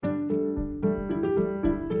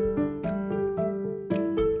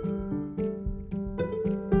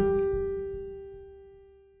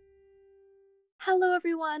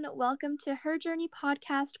everyone. Welcome to Her Journey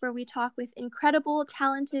podcast, where we talk with incredible,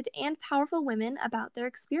 talented, and powerful women about their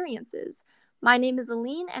experiences. My name is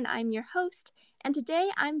Aline, and I'm your host. And today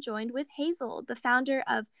I'm joined with Hazel, the founder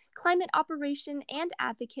of Climate Operation and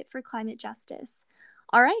advocate for climate justice.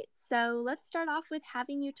 All right, so let's start off with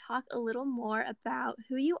having you talk a little more about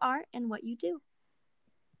who you are and what you do.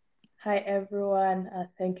 Hi everyone,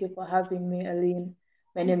 thank you for having me, Aline.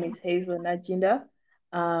 My name is Hazel Najinda.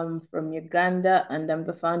 I'm from Uganda and I'm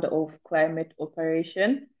the founder of Climate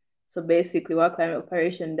Operation. So basically, what Climate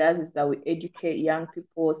Operation does is that we educate young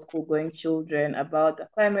people, school-going children about the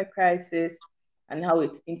climate crisis and how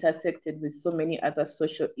it's intersected with so many other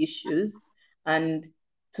social issues. And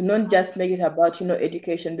to not just make it about,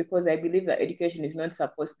 education, because I believe that education is not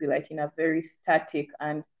supposed to be like in a very static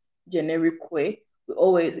and generic way. We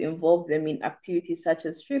always involve them in activities such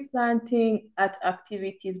as tree planting, art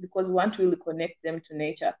activities, because we want to really connect them to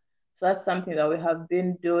nature. So that's something that we have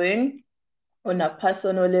been doing on a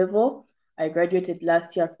personal level. I graduated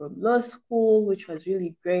last year from law school, which was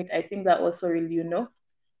really great. I think that also really,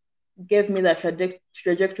 gave me the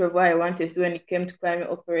trajectory of what I wanted to do when it came to climate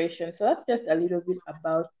operations. So that's just a little bit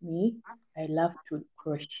about me. I love to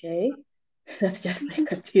crochet. That's just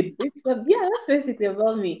like a tidbit. So yeah, that's basically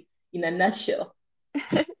about me in a nutshell.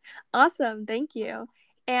 Awesome, thank you.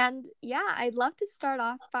 And yeah, I'd love to start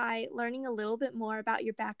off by learning a little bit more about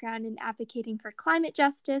your background in advocating for climate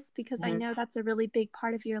justice because I know that's a really big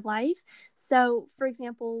part of your life. So, for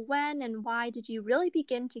example, when and why did you really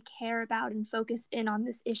begin to care about and focus in on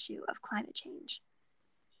this issue of climate change?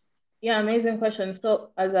 Yeah, amazing question.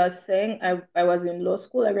 So, as I was saying, I was in law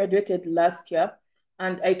school. I graduated last year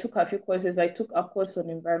and I took a few courses. I took a course on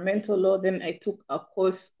environmental law, then I took a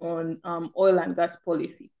course on oil and gas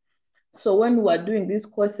policy. So, when we were doing these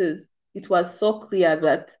courses, it was so clear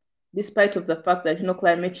that despite of the fact that,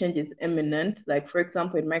 climate change is imminent, like for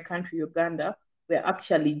example, in my country, Uganda, we're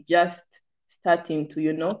actually just starting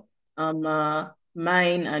to,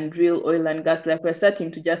 mine and drill oil and gas. Like we're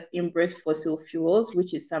starting to just embrace fossil fuels,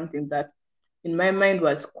 which is something that in my mind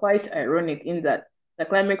was quite ironic in that the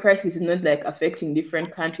climate crisis is not like affecting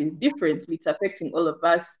different countries differently. It's affecting all of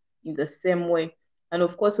us in the same way. And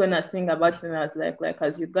of course, when I was thinking about it, I was like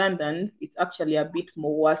as Ugandans, it's actually a bit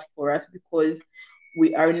more worse for us because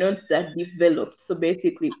we are not that developed. So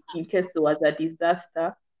basically, in case there was a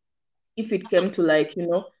disaster, if it came to like,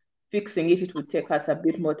 fixing it, it would take us a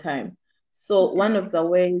bit more time. So one of the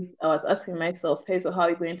ways I was asking myself, hey, so how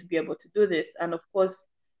are you going to be able to do this? And of course,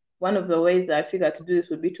 one of the ways that I figured to do this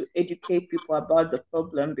would be to educate people about the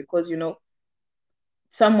problem because,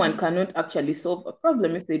 someone cannot actually solve a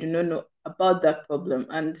problem if they do not know about that problem.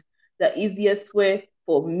 And the easiest way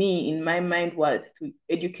for me in my mind was to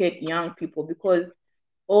educate young people because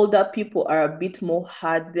older people are a bit more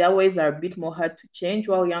hard, their ways are a bit more hard to change,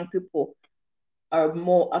 while young people are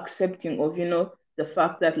more accepting of, the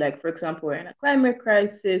fact that, like, for example, we're in a climate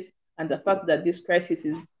crisis and the fact that this crisis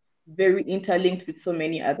is very interlinked with so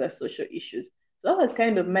many other social issues. So that was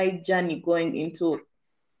kind of my journey going into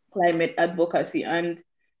climate advocacy. And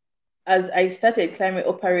as I started climate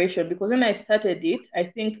operation, because when I started it, I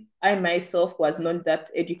think I myself was not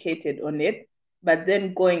that educated on it. But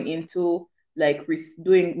then going into like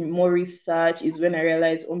doing more research is when I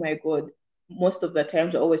realized, oh my God, most of the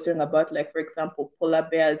times we're always talking about, like, for example, polar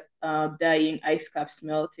bears dying, ice caps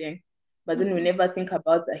melting. But then we never think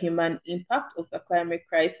about the human impact of the climate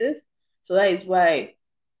crisis. So that is why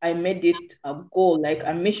I made it a goal, like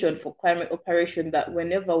a mission for climate operation, that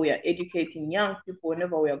whenever we are educating young people,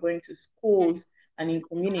 whenever we are going to schools and in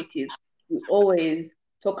communities, we always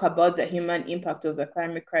talk about the human impact of the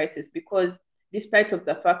climate crisis because despite of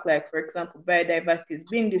the fact, like, for example, biodiversity is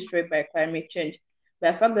being destroyed by climate change,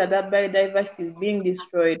 by the fact that that biodiversity is being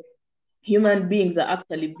destroyed, human beings are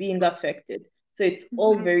actually being affected. So it's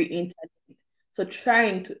all very interlinked. So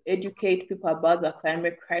trying to educate people about the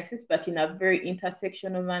climate crisis, but in a very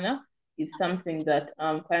intersectional manner, is something that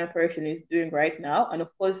Climate Operation is doing right now. And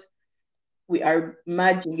of course, we are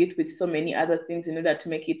merging it with so many other things in order to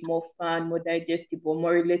make it more fun, more digestible,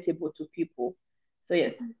 more relatable to people. So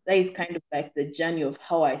yes, that is kind of like the journey of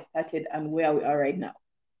how I started and where we are right now.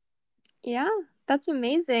 Yeah, that's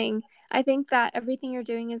amazing. I think that everything you're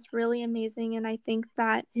doing is really amazing. And I think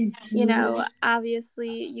that, Thank you.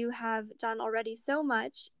 obviously you have done already so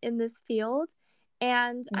much in this field.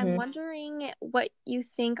 And I'm Mhm. wondering what you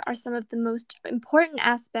think are some of the most important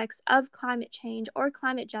aspects of climate change or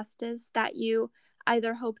climate justice that you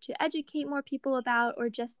either hope to educate more people about or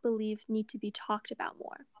just believe need to be talked about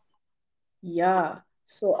more. Yeah.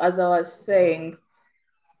 So as I was saying,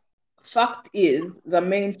 fact is the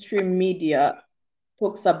mainstream media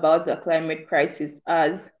talks about the climate crisis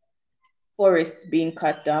as forests being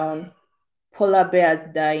cut down, polar bears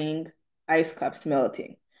dying, ice caps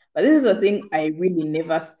melting. But this is a thing I really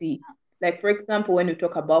never see. Like, for example, when you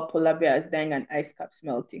talk about polar bears dying and ice caps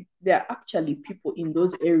melting, there are actually people in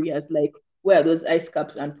those areas, like where those ice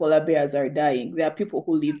caps and polar bears are dying. There are people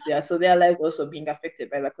who live there. So their lives also being affected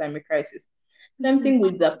by the climate crisis. Same thing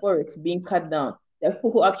with the forests being cut down. There are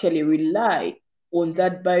people who actually rely on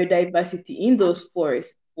that biodiversity in those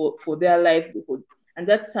forests for their livelihood. And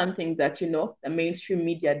that's something that, the mainstream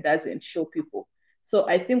media doesn't show people. So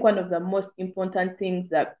I think one of the most important things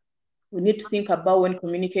that we need to think about when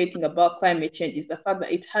communicating about climate change is the fact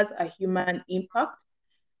that it has a human impact.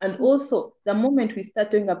 And also, the moment we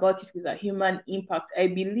start talking about it with a human impact, I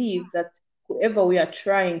believe that whoever we are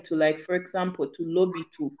trying to, like, for example, to lobby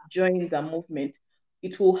to join the movement,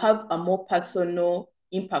 it will have a more personal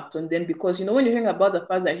impact on them. Because, when you think about the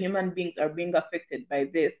fact that human beings are being affected by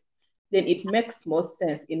this, then it makes more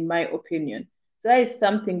sense, in my opinion. So that is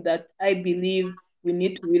something that I believe we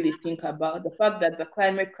need to really think about. The fact that the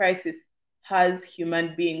climate crisis has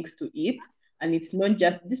human beings to it, and it's not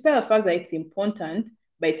just, despite the fact that it's important,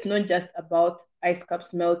 but it's not just about ice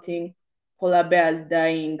caps melting, polar bears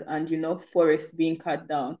dying, and forests being cut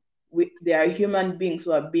down. There are human beings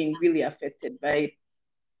who are being really affected by it.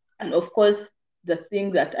 And of course, the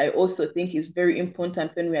thing that I also think is very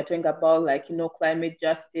important when we are talking about, like, climate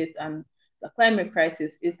justice and the climate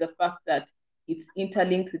crisis is the fact that it's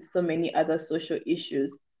interlinked with so many other social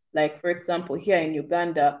issues. Like, for example, here in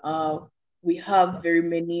Uganda, we have very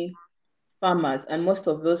many farmers, and most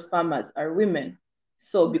of those farmers are women.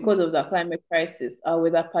 So because of the climate crisis, our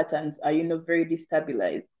weather patterns are, very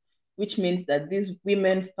destabilized, which means that these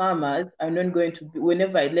women farmers are not going to be,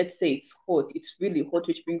 whenever, let's say it's hot, it's really hot,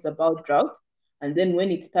 which brings about drought. And then when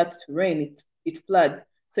it starts to rain, it floods.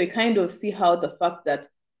 So you kind of see how the fact that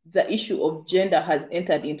the issue of gender has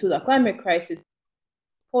entered into the climate crisis.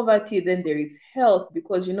 Poverty, then there is health,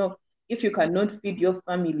 because, if you cannot feed your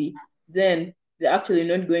family, then they're actually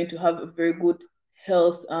not going to have a very good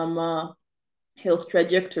health health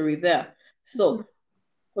trajectory there. So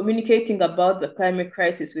communicating about the climate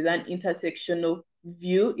crisis with an intersectional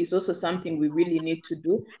view is also something we really need to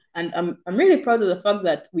do. And I'm really proud of the fact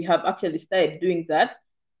that we have actually started doing that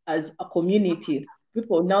as a community.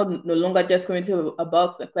 People now no longer just commenting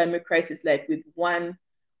about the climate crisis like with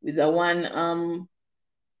the one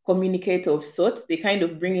communicator of sorts. They kind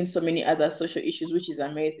of bring in so many other social issues, which is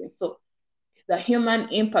amazing. So the human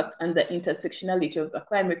impact and the intersectionality of the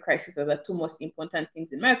climate crisis are the two most important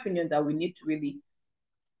things, in my opinion, that we need to really.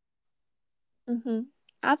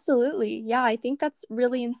 Absolutely. Yeah, I think that's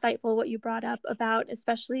really insightful what you brought up about,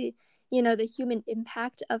 especially, the human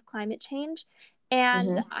impact of climate change.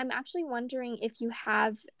 And I'm actually wondering if you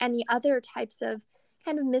have any other types of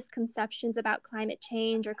kind of misconceptions about climate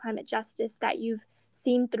change or climate justice that you've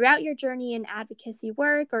seen throughout your journey in advocacy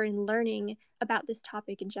work or in learning about this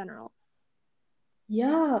topic in general.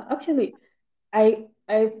 Yeah, actually, I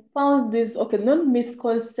found this, okay, not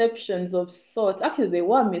misconceptions of sorts. Actually, they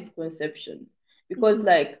were misconceptions because,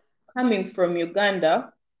 like, coming from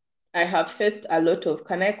Uganda, I have faced a lot of,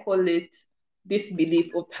 can I call it,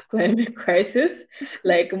 disbelief of the climate crisis,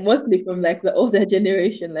 like mostly from like the older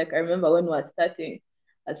generation. Like I remember when we were starting,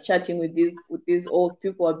 I was chatting with these old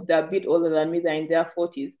people, they're a bit older than me, they're in their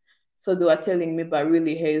 40s. So they were telling me, but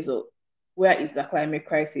really, Hazel, where is the climate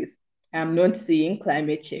crisis? I'm not seeing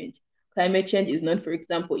climate change. Climate change is not, for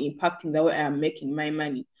example, impacting the way I am making my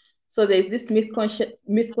money. So there's this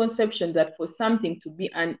misconception that for something to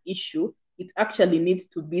be an issue, it actually needs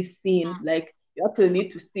to be seen. Like you actually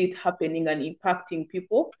need to see it happening and impacting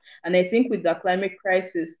people. And I think with the climate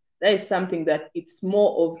crisis, that is something that it's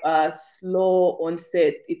more of a slow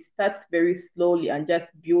onset. It starts very slowly and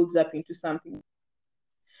just builds up into something.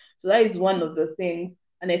 So that is one of the things.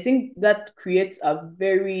 And I think that creates a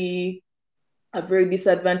very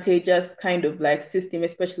disadvantageous kind of like system,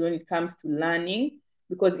 especially when it comes to learning.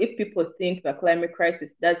 Because if people think the climate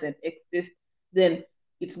crisis doesn't exist, then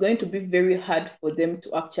it's going to be very hard for them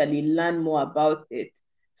to actually learn more about it.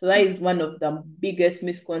 So that is one of the biggest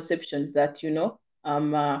misconceptions that,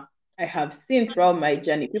 I have seen throughout my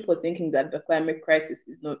journey, people thinking that the climate crisis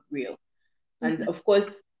is not real. And of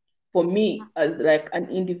course, for me as like an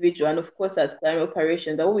individual, and of course as climate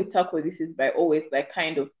operations, the way we tackle this is by always like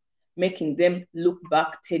kind of making them look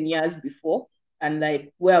back 10 years before and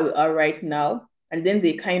like where we are right now. And then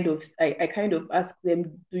they kind of, I kind of ask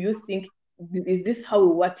them, do you think, is this how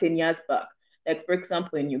we were 10 years back? Like, for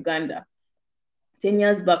example, in Uganda, 10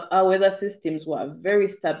 years back, our weather systems were very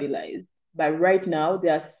stabilized. But right now, they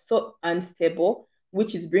are so unstable,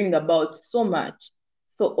 which is bringing about so much.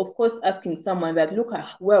 So of course, asking someone that look at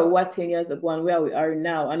where we were 10 years ago and where we are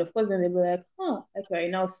now, and of course then they'll be like, huh, okay, I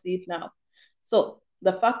now see it now. So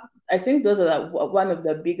the fact, I think those are one of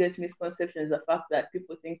the biggest misconceptions, the fact that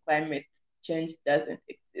people think climate change doesn't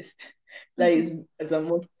exist. That is the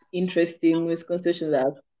most interesting misconception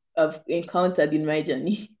that I've encountered in my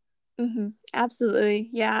journey. Absolutely.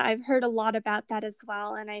 Yeah, I've heard a lot about that as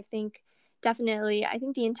well. And I think definitely, I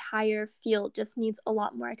think the entire field just needs a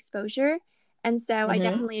lot more exposure. And so I Mm-hmm.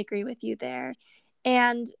 definitely agree with you there.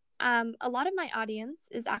 And a lot of my audience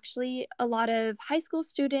is actually a lot of high school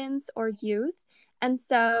students or youth. And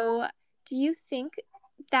so, do you think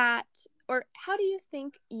that, or how do you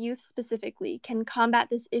think youth specifically can combat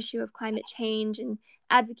this issue of climate change and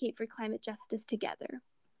advocate for climate justice together?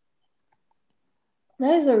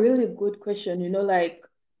 That is a really good question. Like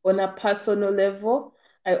on a personal level,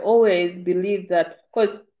 I always believe that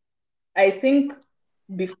because I think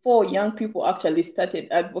before young people actually started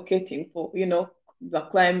advocating for, the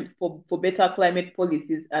climate for better climate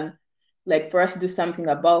policies and like for us to do something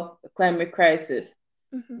about the climate crisis,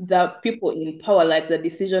 Mm-hmm. the people in power, like the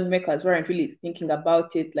decision makers, weren't really thinking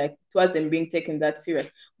about it, like it wasn't being taken that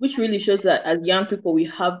serious, which really shows that as young people, we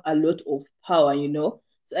have a lot of power.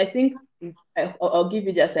 So I think I'll give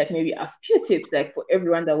you just like maybe a few tips, like for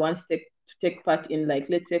everyone that wants to take part in, like,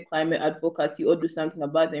 let's say, climate advocacy or do something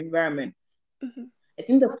about the environment. Mm-hmm. I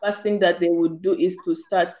think the first thing that they would do is to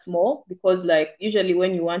start small because, like, usually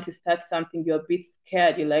when you want to start something, you're a bit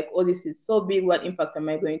scared. You're like, oh, this is so big. What impact am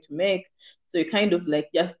I going to make? So you kind of like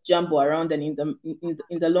just jumble around, and in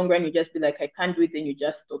the long run, you just be like, I can't do it. Then you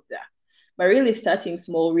just stop there. But really starting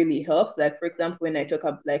small really helps. Like, for example, when I talk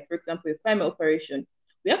about, like, for example, with climate operation,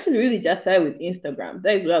 we actually really just started with Instagram.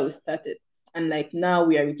 That is where we started. And like now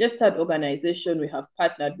we are a registered organization, we have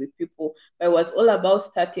partnered with people, but it was all about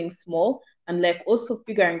starting small and like also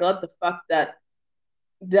figuring out the fact that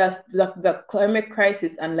the climate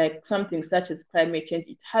crisis and like something such as climate change,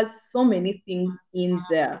 it has so many things in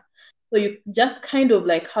there. So you just kind of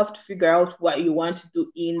like have to figure out what you want to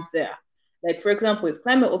do in there. Like for example, with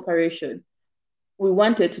climate operation, we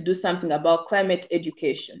wanted to do something about climate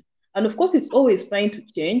education. And of course, it's always fine to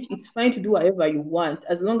change. It's fine to do whatever you want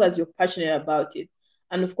as long as you're passionate about it.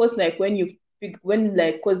 And of course, like when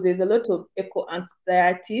like because there's a lot of eco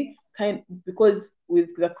anxiety because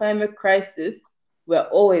with the climate crisis, we're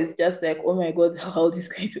always just like, oh my God, how is this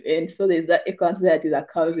going to end? So there's that eco anxiety that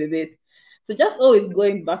comes with it. So just always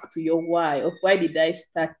going back to your why of why did I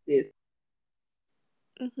start this?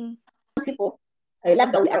 Mm-hmm. People, I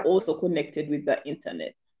love that we are also connected with the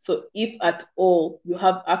internet. So if at all you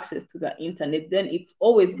have access to the internet, then it's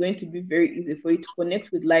always going to be very easy for you to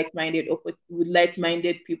connect with like-minded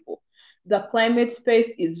people. The climate space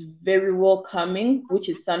is very welcoming, which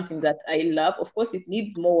is something that I love. Of course, it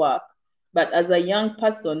needs more work, but as a young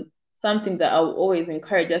person, something that I will always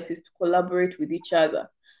encourage us is to collaborate with each other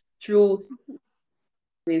through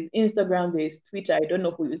there's Instagram, there's Twitter. I don't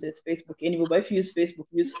know who uses Facebook anymore, but if you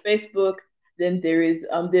use Facebook. Then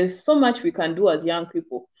there's so much we can do as young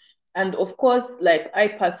people. And of course, like I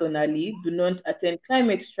personally do not attend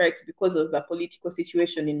climate strikes because of the political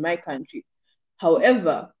situation in my country.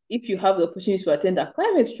 However, if you have the opportunity to attend a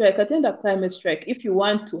climate strike, attend a climate strike. If you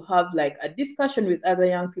want to have like a discussion with other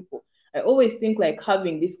young people, I always think like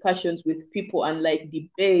having discussions with people and like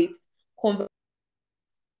debates,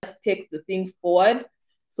 take the thing forward.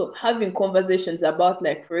 So having conversations about,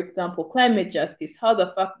 like, for example, climate justice, how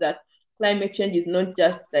the fact that climate change is not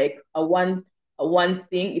just like a one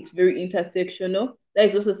thing, it's very intersectional. That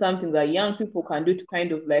is also something that young people can do to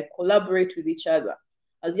kind of like collaborate with each other.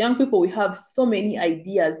 As young people, we have so many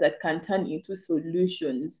ideas that can turn into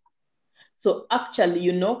solutions. So actually,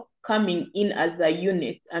 coming in as a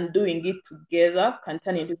unit and doing it together can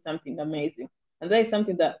turn into something amazing. And that is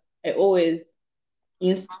something that I always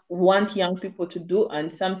want young people to do,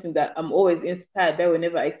 and something that I'm always inspired by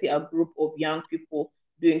whenever I see a group of young people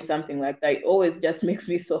doing something like that. It always just makes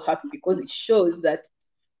me so happy because it shows that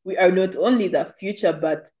we are not only the future,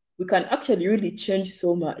 but we can actually really change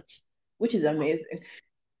so much, which is amazing.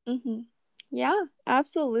 Mm-hmm. Yeah,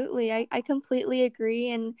 absolutely. I completely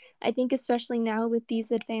agree. And I think, especially now with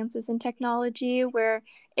these advances in technology, we're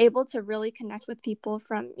able to really connect with people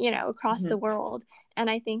from, across the Mhm. world. And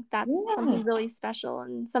I think that's Yeah, something really special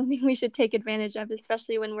and something we should take advantage of,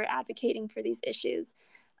 especially when we're advocating for these issues.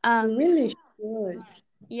 we Um, really should.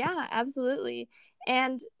 yeah, absolutely.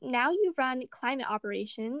 And now you run Climate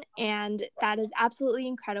Operation, and that is absolutely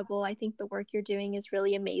incredible. I think the work you're doing is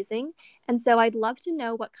really amazing. And so I'd love to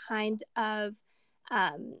know what kind of,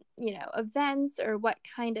 events or what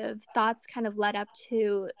kind of thoughts kind of led up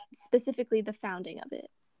to specifically the founding of it.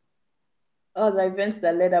 Oh, the events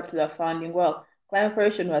that led up to the founding. Well, Climate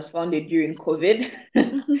Operation was founded during COVID.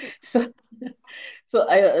 So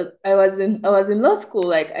I was in law school.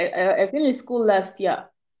 Like I finished school last year.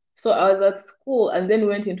 So I was at school and then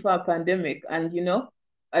went into a pandemic. And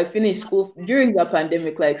I finished school during the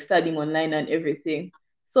pandemic, like studying online and everything.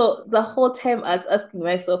 So the whole time I was asking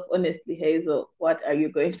myself, honestly, Hazel, what are you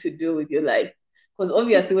going to do with your life? Because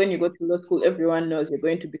obviously when you go to law school, everyone knows you're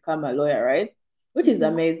going to become a lawyer, right? Which is Mhm.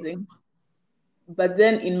 amazing. But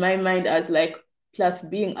then in my mind, I was like, plus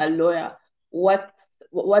being a lawyer, what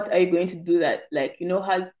what are you going to do that like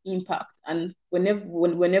has impact? And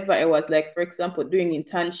whenever I was like, for example, doing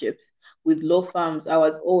internships with law firms, I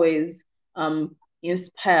was always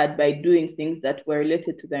inspired by doing things that were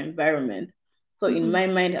related to the environment. So in Mhm. my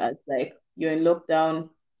mind, I was like, you're in lockdown,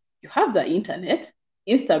 you have the internet,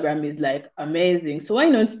 Instagram is like amazing. So why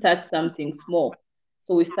not start something small?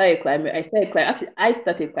 So we started climate. I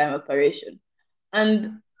started climate operation.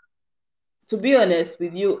 And to be honest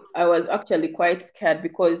with you, I was actually quite scared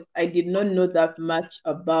because I did not know that much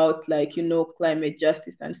about like, climate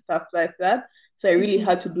justice and stuff like that. So I really Mhm.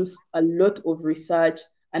 had to do a lot of research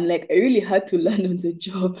and like I really had to learn on the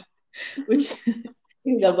job, which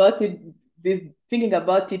thinking about it this thinking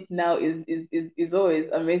about it now is always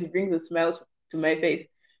amazing, brings a smile to my face.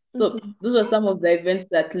 So Mhm. those were some of the events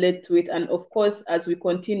that led to it. And of course, as we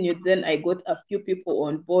continued, then I got a few people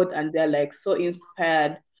on board and they're like so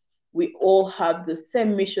inspired. We all have the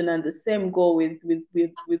same mission and the same goal with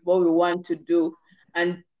what we want to do.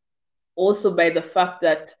 And also by the fact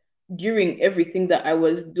that during everything that I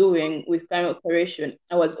was doing with Climate Operation,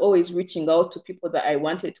 I was always reaching out to people that I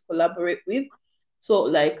wanted to collaborate with. So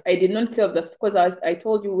like I did not care of the because I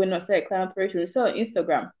told you when I started Climate Operation, we saw on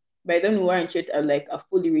Instagram. By then we weren't yet like a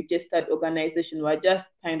fully registered organization. We were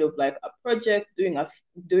just kind of like a project doing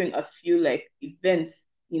a few like events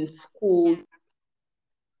in schools,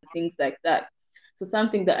 things like that. So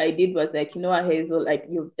something that I did was like, Hazel, like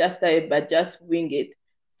you've just started, but just wing it.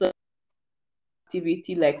 So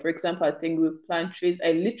activity, like for example, I was saying with plant trees,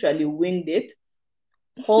 I literally winged it,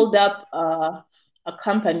 called up a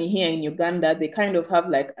company here in Uganda. They kind of have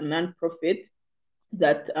like a non-profit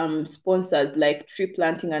that sponsors like tree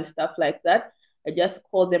planting and stuff like that. I just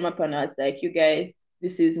called them up and I was like, you guys,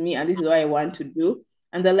 this is me and this is what I want to do.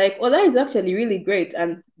 And they're like, oh, that is actually really great.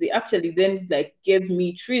 And they actually then like gave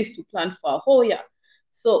me trees to plant for a whole year.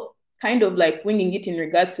 So kind of like winging it in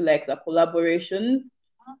regards to like the collaborations.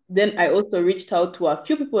 Then I also reached out to a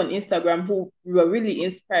few people on Instagram who were really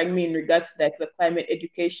inspiring me in regards to like the climate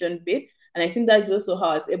education bit. And I think that's also how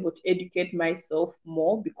I was able to educate myself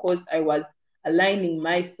more because I was aligning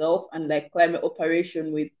myself and like climate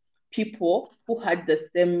operation with people who had the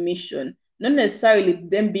same mission. Not necessarily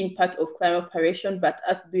them being part of climate operation, but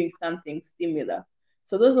us doing something similar.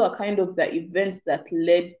 So those were kind of the events that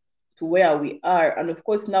led to where we are. And of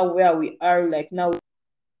course, now where we are, like now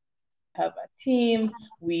have a team.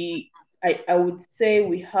 I would say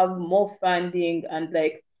we have more funding and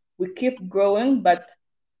like we keep growing, but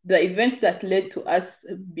the events that led to us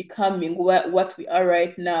becoming what we are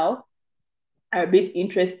right now are a bit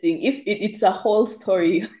interesting. If it's a whole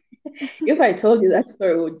story, if I told you that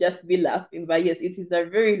story, would just be laughing. But yes, it is a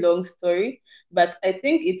very long story. But I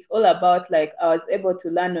think it's all about like I was able to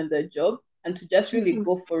learn on the job and to just really Mhm.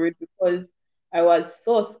 go for it because I was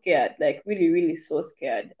so scared, like really, really so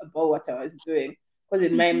scared about what I was doing. Because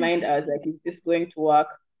in my Mhm. mind, I was like, is this going to work?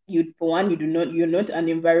 You for one, you're not an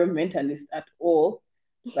environmentalist at all.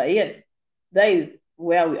 But yes, that is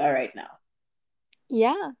where we are right now.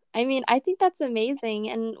 Yeah, I mean, I think that's amazing.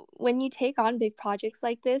 And when you take on big projects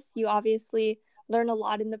like this, you obviously learn a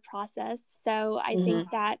lot in the process. So I think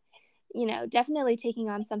Mm-hmm. that, definitely taking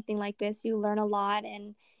on something like this, you learn a lot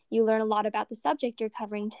and you learn a lot about the subject you're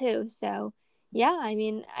covering too. So, yeah, I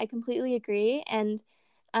mean, I completely agree. And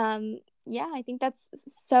yeah, I think that's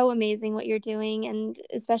so amazing what you're doing, and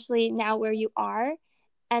especially now where you are.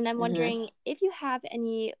 And I'm Mm-hmm. wondering if you have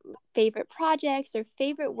any favorite projects or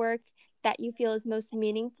favorite work that you feel is most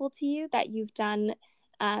meaningful to you that you've done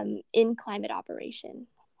in climate operation.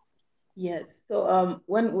 Yes. So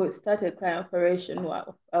when we started client operation,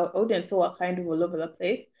 well, our audience were kind of all over the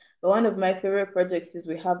place. But one of my favorite projects is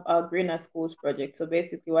we have our Greener Schools project. So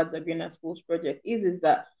basically, what the Greener Schools project is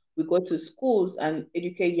that we go to schools and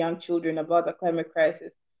educate young children about the climate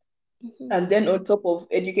crisis. Mm-hmm. And then on top of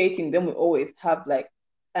educating them, we always have like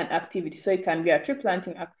an activity. So it can be a tree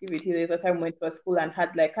planting activity. There's a time we went to a school and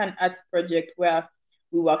had like an arts project where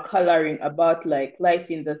we were coloring about like life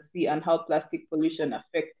in the sea and how plastic pollution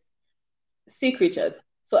affects sea creatures.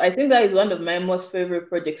 So I think that is one of my most favorite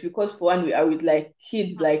projects because for one, we are with like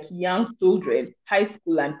kids, like young children, high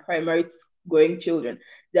school and primary going children.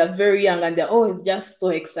 They're very young and they're always just so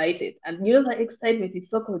excited. And you know that excitement is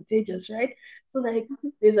so contagious, right? So like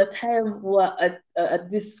there's a time where at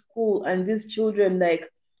this school and these children like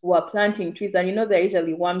were planting trees, and you know there are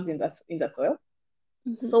usually worms in the soil.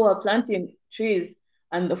 Mhm. So we're planting trees,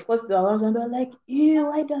 and of course, the worms, and they're like, ew,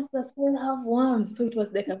 why does the soil have worms? So it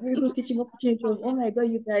was like a very good teaching opportunity of, oh my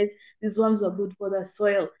God, you guys, these worms are good for the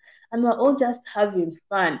soil. And we're all just having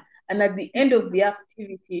fun. And at the end of the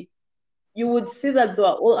activity, you would see that they were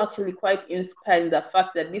all actually quite inspired in the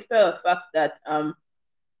fact that, despite the fact that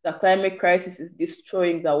the climate crisis is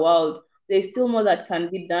destroying the world, there's still more that can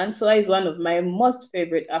be done. So that is one of my most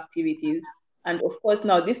favorite activities. And of course,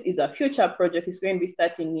 now this is a future project. It's going to be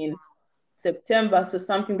starting in September. So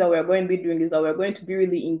something that we're going to be doing is that we're going to be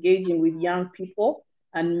really engaging with young people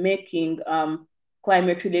and making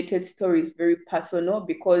climate related stories very personal,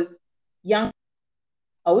 because young,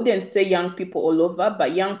 I wouldn't say young people all over,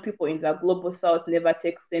 but young people in the global south never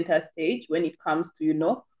take center stage when it comes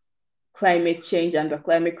to, climate change and the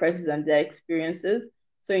climate crisis and their experiences.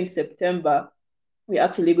 So in September, we're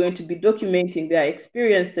actually going to be documenting their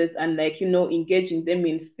experiences and, like, engaging them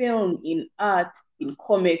in film, in art, in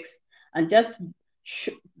comics, and just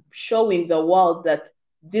showing the world that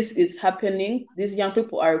this is happening. These young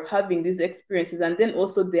people are having these experiences, and then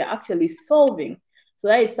also they're actually solving. So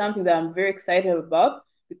that is something that I'm very excited about,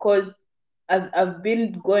 because as I've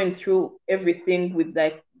been going through everything with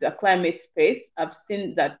like the climate space, I've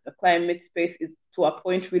seen that the climate space is to a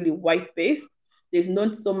point really white based. There's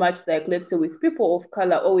not so much, like, let's say, with people of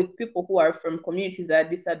color or with people who are from communities that are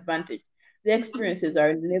disadvantaged. The experiences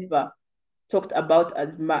are never talked about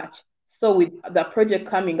as much. So with the project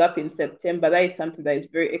coming up in September, that is something that is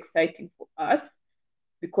very exciting for us,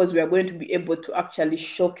 because we are going to be able to actually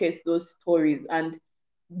showcase those stories and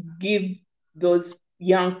give those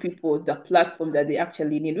young people the platform that they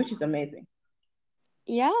actually need, which is amazing.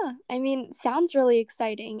 Yeah, I mean, sounds really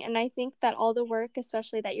exciting. And I think that all the work,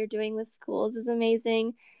 especially that you're doing with schools, is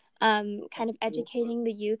amazing. Kind of educating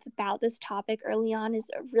the youth about this topic early on is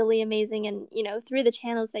really amazing. And, through the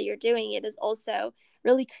channels that you're doing, it is also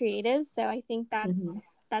really creative. So I think Mm-hmm.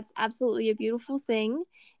 that's absolutely a beautiful thing.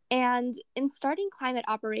 And in starting Climate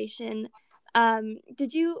Operation,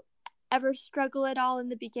 did you ever struggle at all in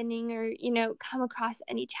the beginning, or, come across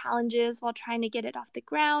any challenges while trying to get it off the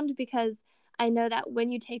ground? Because I know that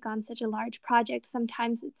when you take on such a large project,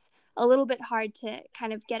 sometimes it's a little bit hard to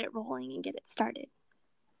kind of get it rolling and get it started.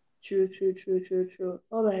 True, true, true, true, true.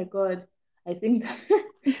 Oh my God. I think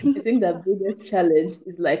I think the biggest challenge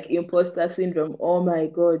is like imposter syndrome. Oh my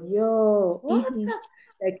God, yo, what? Hmm.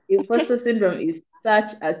 Like imposter syndrome is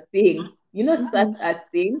such a thing. Such Hmm. a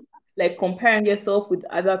thing. Like comparing yourself with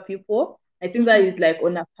other people. I think that Hmm. is like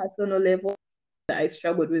on a personal level that I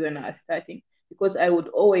struggled with when I was starting, because I would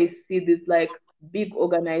always see these like big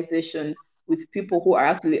organizations with people who are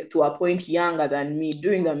actually to a point younger than me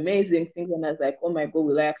doing amazing things, and I was like, oh my God,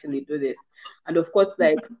 will I actually do this? And of course,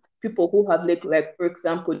 like people who have like for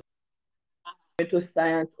example, environmental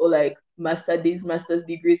science or like master's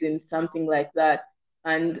degrees in something like that.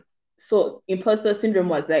 And so imposter syndrome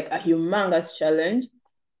was like a humongous challenge.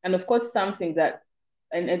 And of course, something that,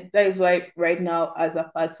 and that is why right now, as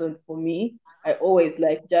a person, for me, I always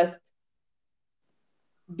like just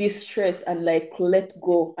distress and like let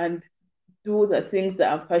go and do the things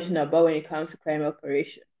that I'm passionate about when it comes to climate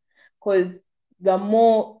operation. Because the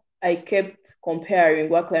more I kept comparing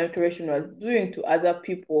what climate operation was doing to other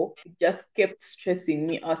people, it just kept stressing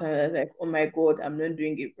me out. And I was like, oh my God, I'm not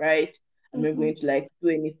doing it right. I'm not Hmm. going to like do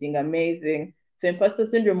anything amazing. So imposter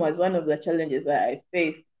syndrome was one of the challenges that I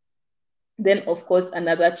faced. Then, of course,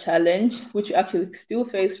 another challenge, which we actually still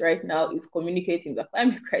face right now, is communicating the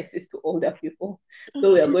climate crisis to older people.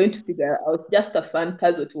 So we are going to figure out just a fun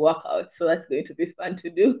puzzle to work out. So that's going to be fun to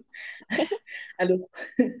do. and of,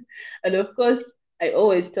 and of course, I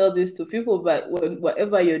always tell this to people, but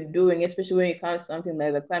whatever you're doing, especially when it comes to something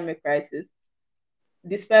like the climate crisis,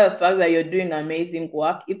 despite the fact that you're doing amazing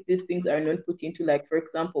work, if these things are not put into, like, for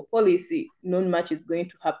example, policy, not much is going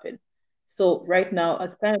to happen. So right now,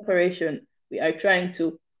 as climate operation, we are trying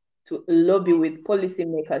to lobby with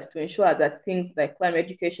policymakers to ensure that things like climate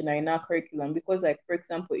education are in our curriculum. Because, like, for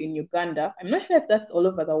example, in Uganda, I'm not sure if that's all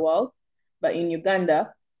over the world, but in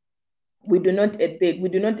Uganda, we do not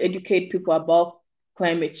educate people about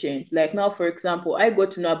climate change. Like now, for example, I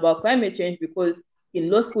got to know about climate change because in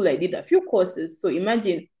law school I did a few courses. So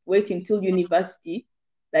imagine waiting till university,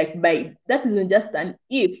 like by that isn't just an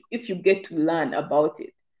if you get to learn about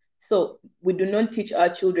it. So we do not teach our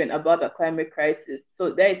children about the climate crisis.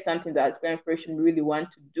 So that is something that as Climate Operation we really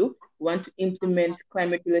want to do. We want to implement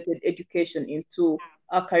climate-related education into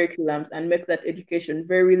our curriculums and make that education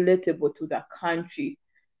very relatable to the country.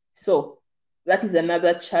 So that is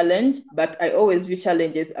another challenge, but I always view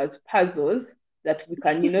challenges as puzzles that we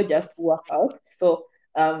can, just work out. So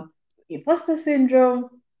imposter syndrome,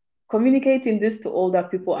 communicating this to older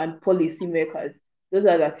people and policymakers, those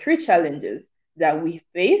are the three challenges that we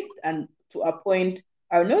faced, and to a point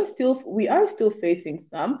are not still we are still facing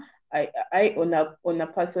some. I on a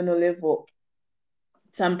personal level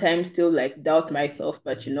sometimes still like doubt myself,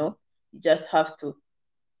 but you just have to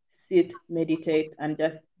sit, meditate, and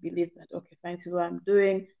just believe that, okay, fine, this is what I'm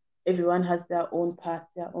doing. Everyone has their own path,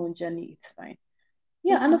 their own journey. It's fine.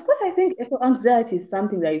 Yeah, and Mhm. of course, I think eco anxiety is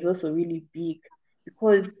something that is also really big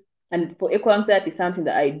because, and for eco anxiety, something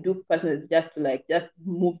that I do personally is just to like just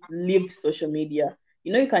leave social media.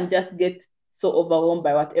 You can just get so overwhelmed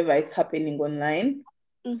by whatever is happening online.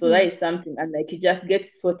 So that Mhm. is something, and like you just get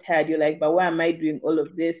so tired. You're like, but why am I doing all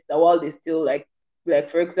of this? The world is still like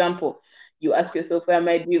for example, you ask yourself, why am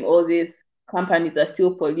I doing all this? Companies are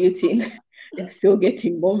still polluting. They're still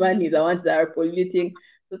getting more money. The ones that are polluting.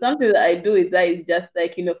 So something that I do is that is just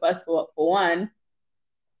like, first for one,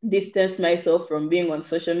 distance myself from being on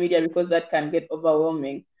social media because that can get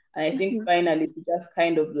overwhelming. And I think Mhm. finally to just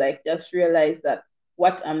kind of like just realize that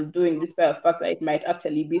what I'm doing, despite the fact that it might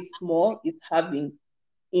actually be small, is having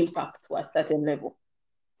impact to a certain level.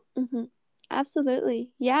 Mhm.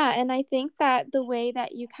 Absolutely. Yeah. And I think that the way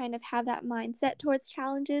that you kind of have that mindset towards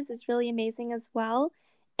challenges is really amazing as well.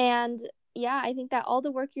 And yeah, I think that all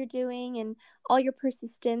the work you're doing and all your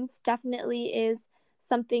persistence definitely is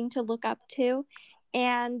something to look up to.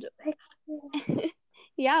 And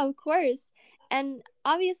yeah, of course. And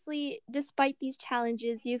obviously, despite these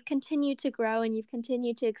challenges, you've continued to grow and you've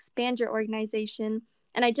continued to expand your organization.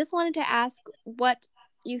 And I just wanted to ask what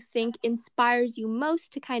you think inspires you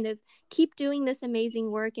most to kind of keep doing this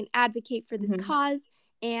amazing work and advocate for this Mhm. cause.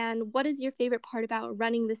 And what is your favorite part about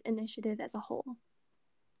running this initiative as a whole?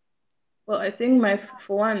 Well, I think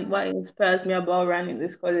for one, what inspires me about running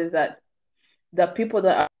this cause is that the people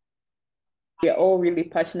that we are all really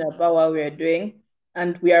passionate about what we are doing,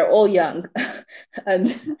 and we are all young,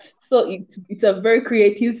 and so it's a very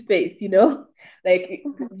creative space. Like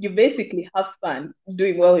you basically have fun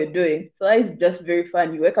doing what we're doing. So that is just very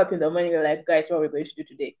fun. You wake up in the morning, you're like, guys, what are we going to do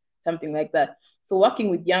today? Something like that. So working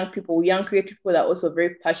with young people, young creative people that are also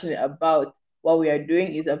very passionate about what we are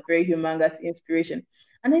doing is a very humongous inspiration.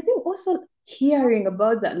 And I think also hearing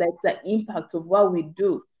about that, like the impact of what we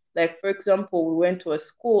do. Like for example, we went to a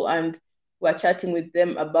school and we're chatting with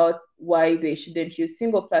them about why they shouldn't use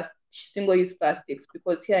single-use plastics,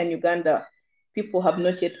 because here in Uganda, people have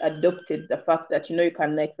not yet adopted the fact that you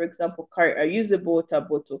can, like for example, carry a usable water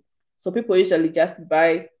bottle. So people usually just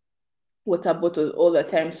buy water bottles all the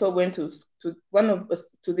time. So I went to one of us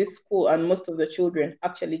to this school, and most of the children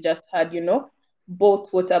actually just had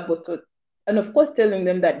both water bottles, and of course telling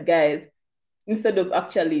them that, guys, instead of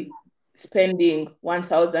actually spending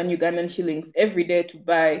 1,000 Ugandan shillings every day to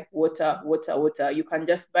buy water, you can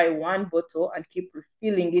just buy one bottle and keep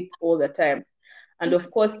refilling it all the time. And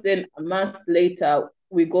of course, then a month later,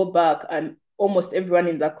 we go back and almost everyone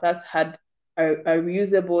in the class had a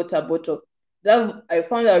reusable water bottle. That I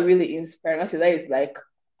found that really inspiring. Actually, that is like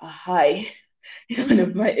a high in one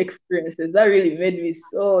of my experiences. That really made me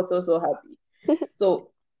so, so, so happy.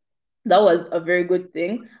 So that was a very good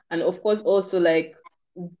thing. And of course, also like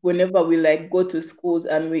whenever we like go to schools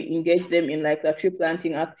and we engage them in like the tree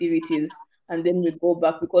planting activities, and then we go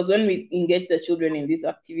back, because when we engage the children in these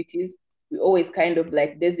activities, we always kind of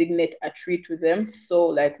like designate a tree to them. So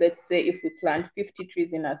like let's say if we plant 50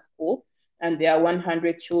 trees in a school and there are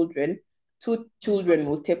 100 children, two children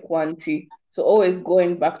will take one tree. So always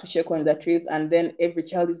going back to check on the trees, and then every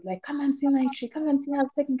child is like, come and see my tree, come and see how I'm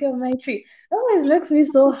taking care of my tree. That always makes me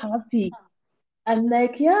so happy. And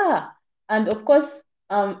like, yeah. And of course,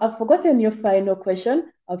 I've forgotten your final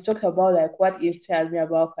question. I've talked about like what inspires me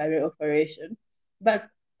about career operation. But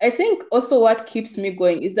I think also what keeps me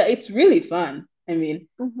going is that it's really fun. I mean,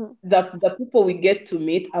 Mhm. the people we get to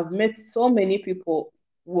meet, I've met so many people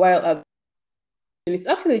while and it's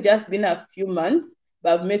actually just been a few months,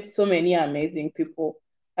 but I've met so many amazing people.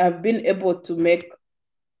 I've been able to make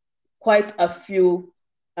quite a few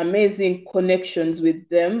amazing connections with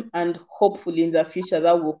them, and hopefully in the future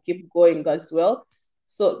that will keep going as well.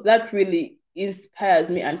 So that really inspires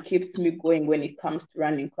me and keeps me going when it comes to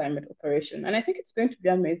running climate operation. And I think it's going to be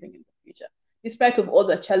amazing in the future. Despite of all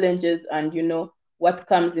the challenges and what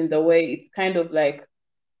comes in the way, it's kind of like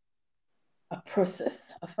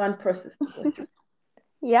a fun process to go through.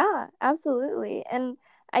 Yeah, absolutely. And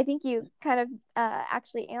I think you kind of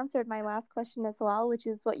actually answered my last question as well, which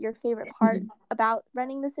is what your favorite part about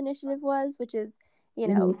running this initiative was, which is,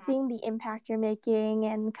 seeing the impact you're making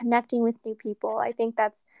and connecting with new people. I think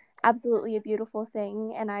that's absolutely a beautiful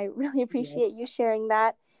thing. And I really appreciate Yes. you sharing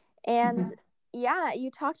that. And yeah, you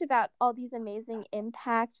talked about all these amazing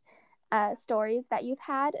impact stories that you've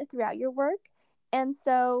had throughout your work. And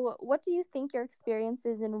so, what do you think your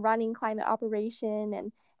experiences in running climate operation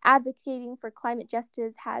and advocating for climate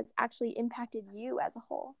justice has actually impacted you as a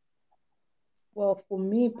whole? Well, for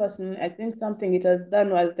me personally, I think something it has done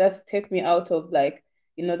was just take me out of like,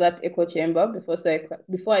 that echo chamber before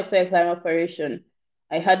I started climate operation.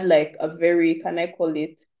 I had like a very, can I call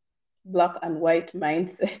it, black and white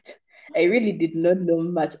mindset. I really did not know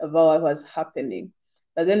much about what was happening.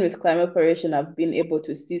 But then with climate operation, I've been able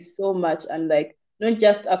to see so much and like not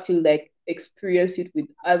just actually like experience it with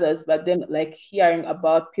others, but then like hearing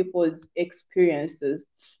about people's experiences.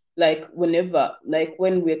 Like whenever, like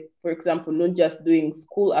when we're, for example, not just doing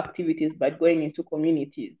school activities, but going into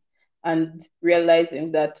communities and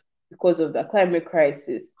realizing that because of the climate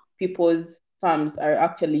crisis, people's farms are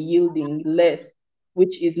actually yielding less,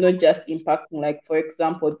 which is not just impacting, like, for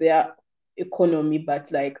example, their economy,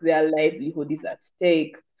 but like their livelihood is at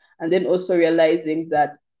stake. And then also realizing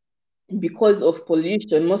that because of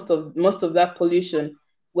pollution, most of that pollution,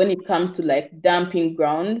 when it comes to like dumping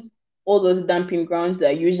grounds, all those dumping grounds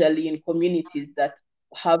are usually in communities that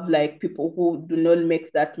have like people who do not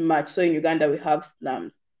make that much. So in Uganda, we have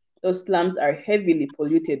slums. Those slums are heavily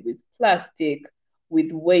polluted with plastic,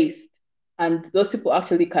 with waste, and those people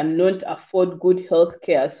actually cannot afford good health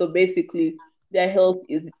care. So basically, their health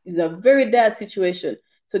is a very dire situation.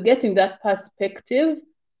 So getting that perspective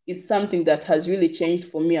is something that has really changed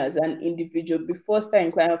for me as an individual. Before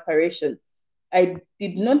starting climate operation, I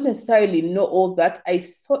did not necessarily know all that. I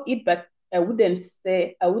saw it, but I wouldn't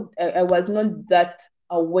say I was not that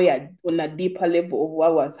aware on a deeper level of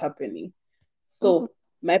what was happening. Mhm. So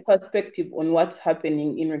my perspective on what's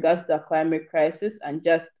happening in regards to the climate crisis and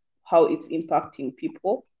just how it's impacting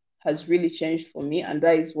people has really changed for me. And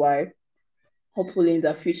that is why hopefully in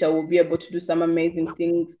the future we'll be able to do some amazing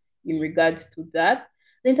things in regards to that.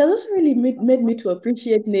 Then it has also really made me to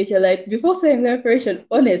appreciate nature. Like before saying reparation,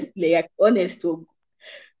 honestly, like honest to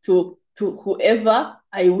whoever,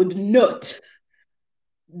 I would not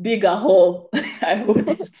dig a hole. I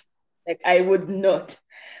wouldn't. Like I would not.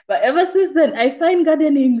 But ever since then, I find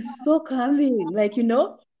gardening so calming. Like,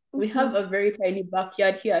 we have Mhm. a very tiny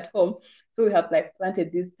backyard here at home. So we have like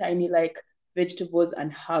planted these tiny like vegetables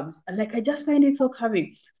and herbs. And like I just find it so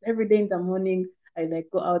calming. So every day in the morning, I like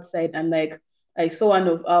go outside and like I saw one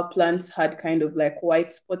of our plants had kind of like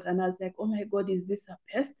white spots, and I was like, oh my God, is this a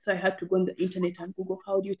pest? So I had to go on the internet and Google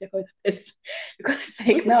how do you take out the pest? Because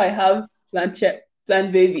like now I have plant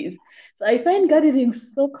babies. So I find gardening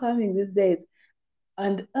so calming these days.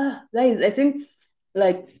 And that is, I think,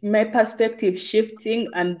 like my perspective shifting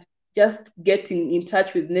and just getting in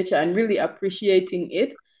touch with nature and really appreciating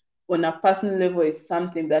it on a personal level is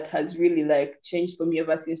something that has really like changed for me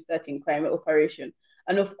ever since starting climate operation.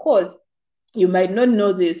 And of course, you might not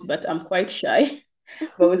know this, but I'm quite shy.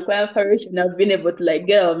 But with climate operation, I've been able to like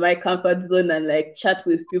get out of my comfort zone and like chat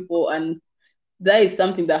with people, and that is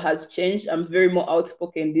something that has changed. I'm very more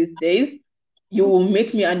outspoken these days. You will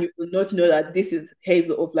meet me and you will not know that this is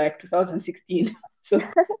Hazel of like 2016. So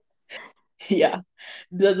yeah,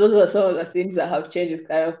 those are some of the things that have changed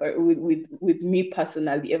with with me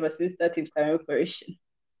personally ever since starting climate operation.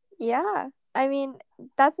 Yeah, I mean,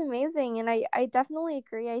 that's amazing. And I definitely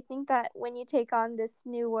agree. I think that when you take on this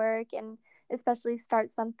new work and especially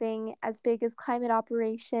start something as big as climate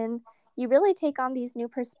operation, you really take on these new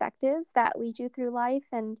perspectives that lead you through life.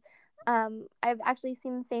 And I've actually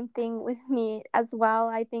seen the same thing with me as well.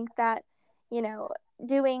 I think that, you know,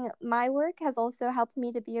 doing my work has also helped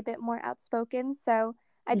me to be a bit more outspoken. So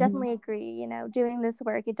I Mhm. definitely agree, doing this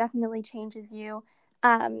work, it definitely changes you.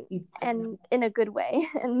 It And in a good way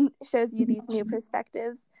and shows you these new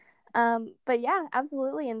perspectives. But yeah,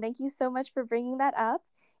 absolutely. And thank you so much for bringing that up.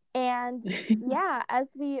 And yeah, as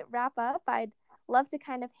we wrap up, I'd love to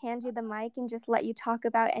kind of hand you the mic and just let you talk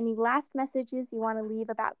about any last messages you want to leave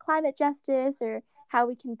about climate justice or how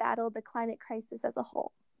we can battle the climate crisis as a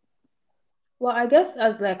whole. Well, I guess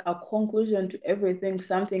as like a conclusion to everything,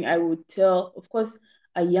 something I would tell, of course,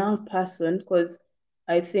 a young person, because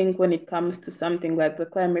I think when it comes to something like the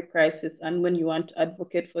climate crisis and when you want to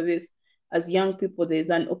advocate for this, as young people, there's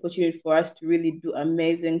an opportunity for us to really do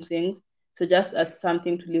amazing things. So just as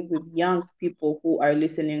something to live with young people who are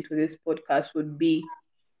listening to this podcast would be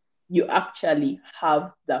you actually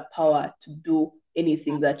have the power to do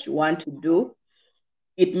anything that you want to do.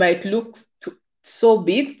 It might look so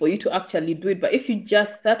big for you to actually do it, but if you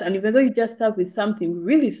just start, and even though you just start with something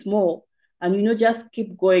really small, and just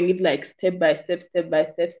keep going it like step by step, step by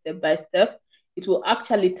step, step by step, it will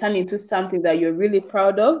actually turn into something that you're really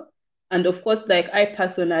proud of. And of course, like I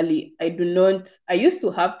personally, I used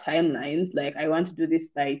to have timelines, like I want to do this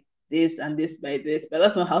by this and this by this, but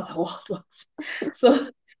that's not how the world works. So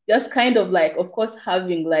just kind of like, of course,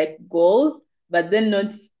 having like goals, but then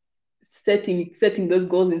not setting those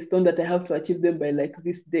goals in stone that I have to achieve them by like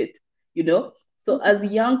this date, you know? So as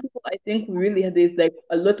young people, I think really there's like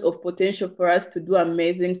a lot of potential for us to do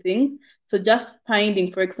amazing things. So just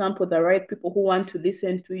finding, for example, the right people who want to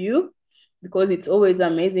listen to you, because it's always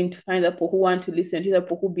amazing to find people who want to listen to you,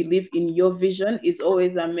 people who believe in your vision is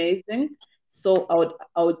always amazing. So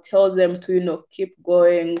I would tell them to, keep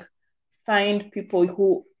going, find people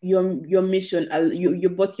who your mission you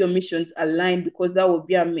both your missions align, because that would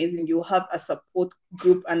be amazing. You have a support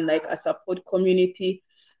group and like a support community.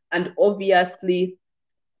 And obviously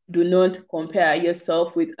do not compare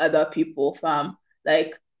yourself with other people, fam.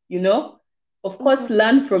 Like, of course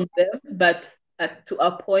learn from them, but to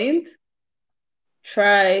a point,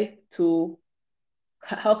 try to,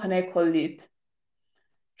 how can I call it,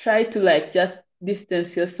 try to like just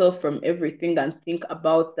distance yourself from everything and think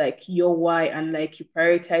about like your why, and like you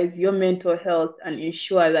prioritize your mental health and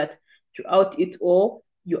ensure that throughout it all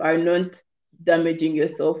you are not damaging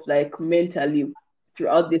yourself like mentally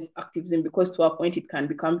throughout this activism, because to a point it can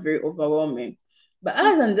become very overwhelming. But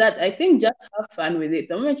other than that, I think just have fun with it.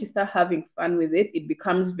 The moment you start having fun with it, it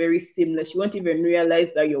becomes very seamless. You won't even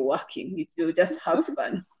realize that you're working. You'll just have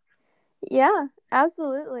fun. Yeah,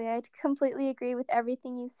 absolutely. I completely agree with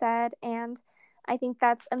everything you said. And I think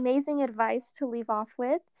that's amazing advice to leave off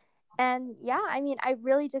with. And yeah, I mean, I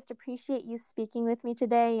really just appreciate you speaking with me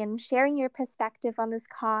today and sharing your perspective on this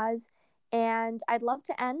cause. And I'd love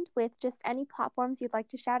to end with just any platforms you'd like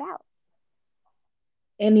to shout out.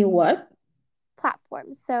 Any what?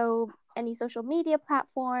 Platforms. So, any social media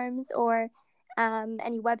platforms or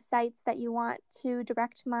any websites that you want to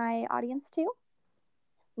direct my audience to?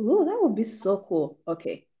 Oh, that would be so cool.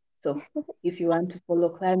 Okay. So if you want to follow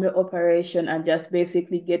Climate Operation and just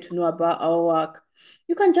basically get to know about our work,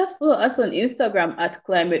 you can just follow us on Instagram at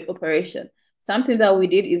Climate Operation. Something that we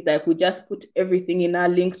did is like we just put everything in our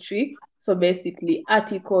link tree. So basically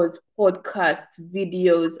articles, podcasts,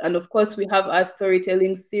 videos, and of course we have our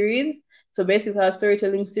storytelling series. So basically our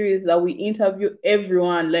storytelling series that we interview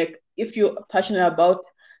everyone. Like if you're passionate about,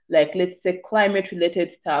 like, let's say climate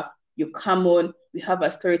related stuff, you come on, we have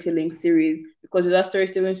a storytelling series, because with our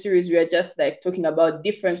storytelling series we are just like talking about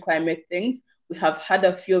different climate things. We have had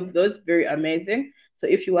a few of those, very amazing. So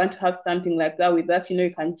if you want to have something like that with us,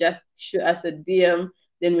 you can just shoot us a DM.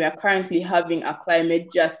 Then we are currently having a climate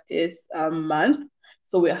justice month,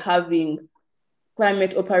 so we're having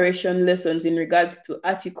climate operation lessons in regards to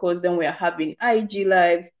articles. Then we are having IG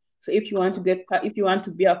lives. So if you want to be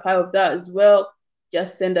a part of that as well,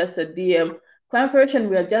 just send us a DM. Climate operation,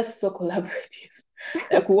 we are just so collaborative.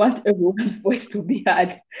 Like we want everyone's voice to be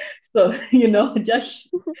heard. So,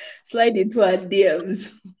 just slide into our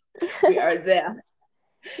DMs. We are there.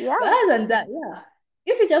 Yeah. But other than that, yeah.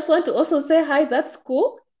 If you just want to also say hi, that's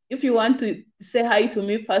cool. If you want to say hi to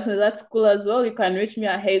me personally, that's cool as well. You can reach me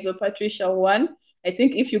at Hazel Patricia 1. I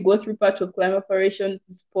think if you go through part of Climate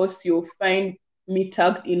Operations posts, you'll find me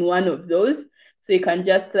tagged in one of those. So you can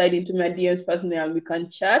just slide into my DMs personally and we can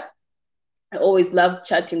chat. I always love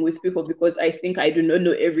chatting with people because I think I do not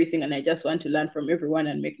know everything and I just want to learn from everyone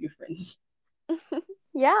and make new friends.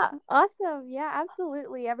 Yeah, awesome. Yeah,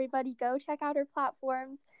 absolutely. Everybody go check out her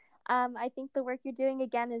platforms. I think the work you're doing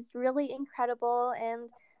again is really incredible. And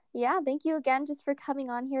yeah, thank you again just for coming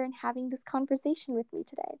on here and having this conversation with me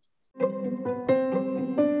today.